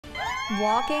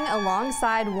Walking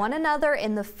alongside one another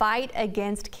in the fight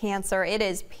against cancer. It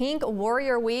is Pink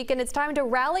Warrior Week, and it's time to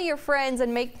rally your friends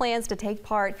and make plans to take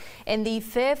part in the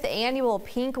 5th annual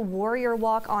Pink Warrior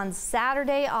Walk on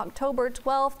Saturday, October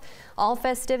 12th. All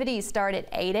festivities start at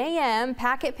 8 a.m.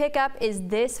 Packet pickup is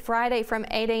this Friday from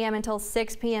 8 a.m. until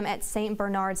 6 p.m. at St.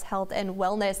 Bernard's Health and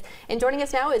Wellness. And joining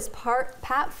us now is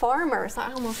Pat Farmer. So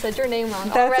I almost said your name wrong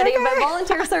already, okay. But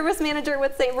Volunteer Service Manager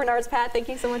with St. Bernard's. Pat, thank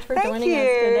you so much for joining us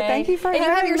today. Thank you for having me.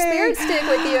 And you have your spirit stick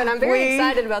with you, and I'm very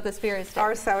excited about the spirit stick. We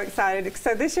are so excited.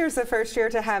 So this year's the first year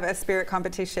to have a spirit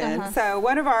competition. So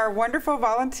one of our wonderful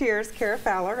volunteers, Kara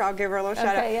Fowler, I'll give her a little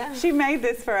shout out. Yeah. She made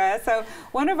this for us. So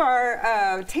one of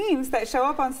our teams that show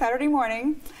up on Saturday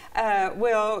morning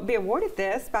will be awarded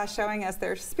this by showing us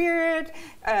their spirit,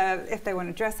 if they want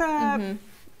to dress up,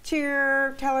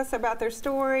 cheer, tell us about their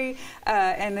story,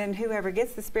 and then whoever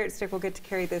gets the spirit stick will get to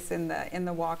carry this in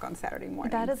the walk on Saturday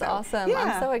morning. That is awesome.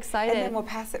 Yeah. I'm so excited. And then we'll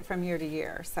pass it from year to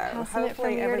year. So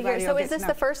hopefully everybody. So is this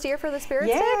the first year for the spirit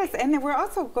stick? Yes, and then we're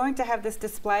also going to have this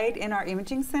displayed in our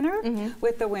imaging center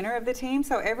with the winner of the team.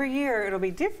 So every year it'll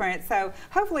be different. So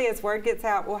hopefully as word gets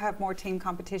out, we'll have more team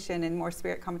competition and more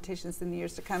spirit competitions in the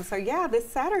years to come. So yeah, this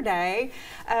Saturday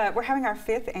we're having our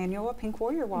 5th annual Pink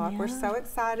Warrior Walk. We're so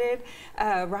excited.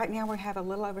 Right now we have a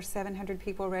little over 700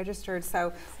 people registered,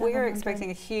 so we are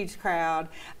expecting a huge crowd.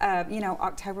 You know,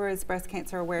 October is Breast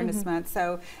Cancer Awareness Month,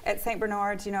 so at St.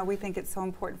 Bernard's, you know, we think it's so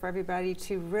important for everybody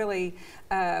to really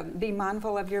be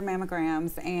mindful of your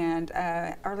mammograms, and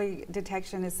early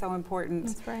detection is so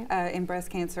important in breast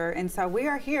cancer. And so we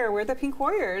are here, we're the Pink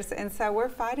Warriors, and so we're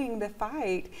fighting the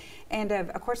fight. And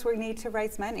of course we need to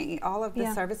raise money. All of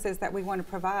the services that we want to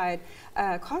provide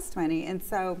cost money, and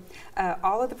so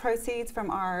all of the proceeds from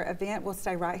our event will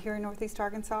stay right here in Northeast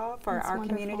Arkansas for our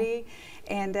community.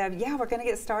 And yeah, we're going to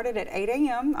get started at 8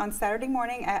 a.m. on Saturday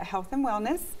morning at Health and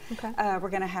Wellness. We're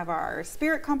going to have our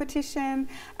spirit competition.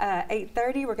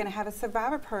 8:30 we're going to have a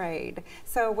survivor parade.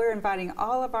 So we're inviting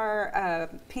all of our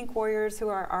Pink Warriors who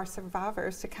are our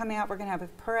survivors to come out. We're going to have a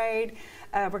parade.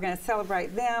 We're going to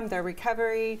celebrate them, their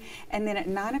recovery, and then at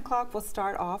 9 o'clock we'll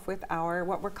start off with our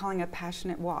what we're calling a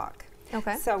passionate walk.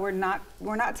 So we're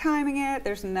not timing it.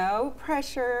 There's no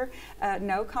pressure,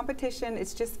 no competition.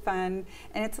 It's just fun,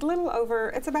 and it's a little over.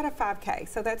 It's about a 5K,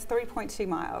 so that's 3.2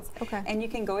 miles. And you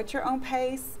can go at your own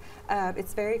pace.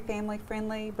 It's very family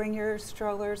friendly. Bring your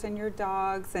strollers and your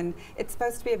dogs, and it's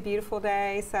supposed to be a beautiful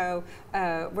day. So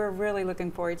we're really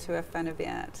looking forward to a fun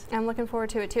event. I'm looking forward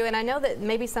to it too. And I know that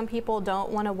maybe some people don't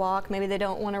want to walk, maybe they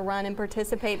don't want to run and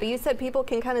participate. But you said people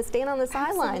can kind of stand on the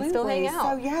sidelines, still hang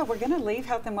out. So yeah, we're going to leave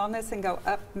Health and Wellness and go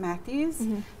up Matthews,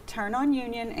 turn on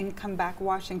Union, and come back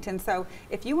Washington. So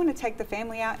if you want to take the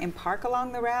family out and park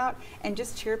along the route and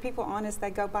just cheer people on as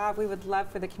they go by, we would love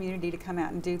for the community to come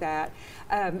out and do that.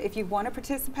 If you want to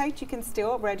participate, you can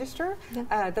still register.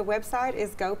 The website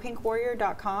is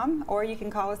gopinkwwarrior.com, or you can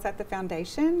call us at the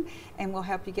foundation and we'll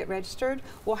help you get registered.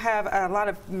 We'll have a lot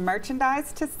of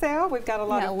merchandise to sell. We've got a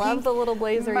lot of love the little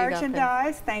blazer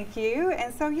merchandise. Thank you.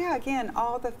 And so yeah, again,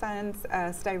 all the funds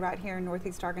stay right here in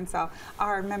Northeast Arkansas.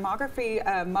 Our mammography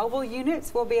mobile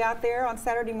units will be out there on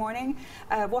Saturday morning.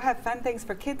 We'll have fun things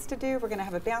for kids to do. We're going to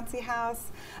have a bouncy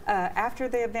house. After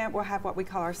the event, we'll have what we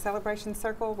call our celebration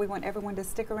circle. We want everyone to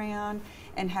stick around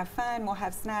and have fun. We'll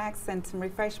have snacks and some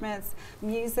refreshments,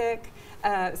 music.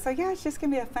 So yeah, it's just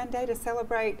going to be a fun day to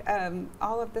celebrate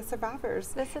all of the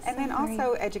survivors. And then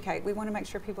also educate. We want to make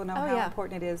sure people know how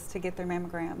important it is to get their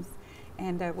mammograms.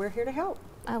 And we're here to help.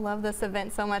 I love this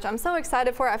event so much. I'm so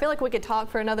excited for it. I feel like we could talk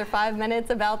for another 5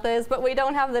 minutes about this, but we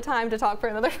don't have the time to talk for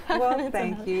another 5 minutes. Well,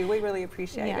 thank you. We really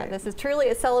appreciate it. Yeah, this is truly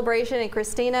a celebration. And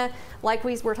Christina, like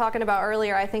we were talking about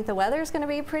earlier, I think the weather is going to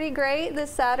be pretty great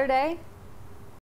this Saturday.